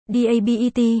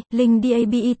dabet, link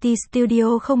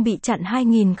dabet.studio không bị chặn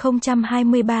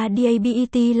 2023.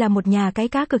 Dabet là một nhà cái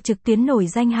cá cược trực tuyến nổi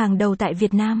danh hàng đầu tại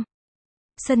Việt Nam.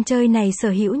 Sân chơi này sở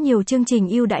hữu nhiều chương trình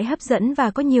ưu đãi hấp dẫn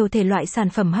và có nhiều thể loại sản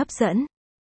phẩm hấp dẫn.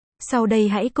 Sau đây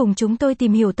hãy cùng chúng tôi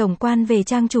tìm hiểu tổng quan về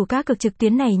trang chủ cá cược trực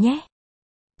tuyến này nhé.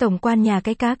 Tổng quan nhà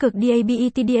cái cá cược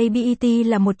dabet. Dabet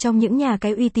là một trong những nhà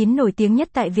cái uy tín nổi tiếng nhất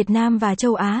tại Việt Nam và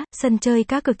châu Á. Sân chơi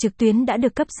cá cược trực tuyến đã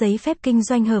được cấp giấy phép kinh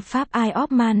doanh hợp pháp Isle of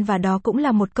Man và đó cũng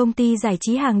là một công ty giải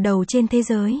trí hàng đầu trên thế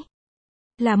giới.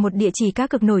 Là một địa chỉ cá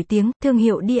cược nổi tiếng, thương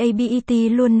hiệu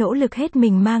dabet luôn nỗ lực hết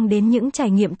mình mang đến những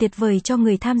trải nghiệm tuyệt vời cho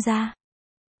người tham gia.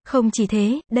 Không chỉ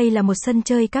thế, đây là một sân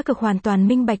chơi cá cược hoàn toàn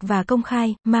minh bạch và công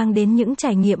khai, mang đến những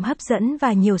trải nghiệm hấp dẫn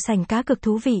và nhiều sảnh cá cược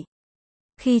thú vị.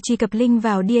 Khi truy cập link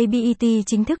vào dabet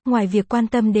chính thức, ngoài việc quan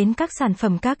tâm đến các sản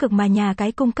phẩm cá cược mà nhà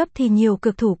cái cung cấp thì nhiều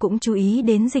cược thủ cũng chú ý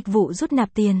đến dịch vụ rút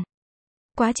nạp tiền.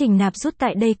 Quá trình nạp rút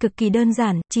tại đây cực kỳ đơn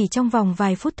giản, chỉ trong vòng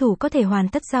vài phút thủ có thể hoàn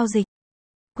tất giao dịch.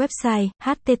 Website: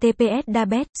 https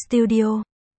dabet.studio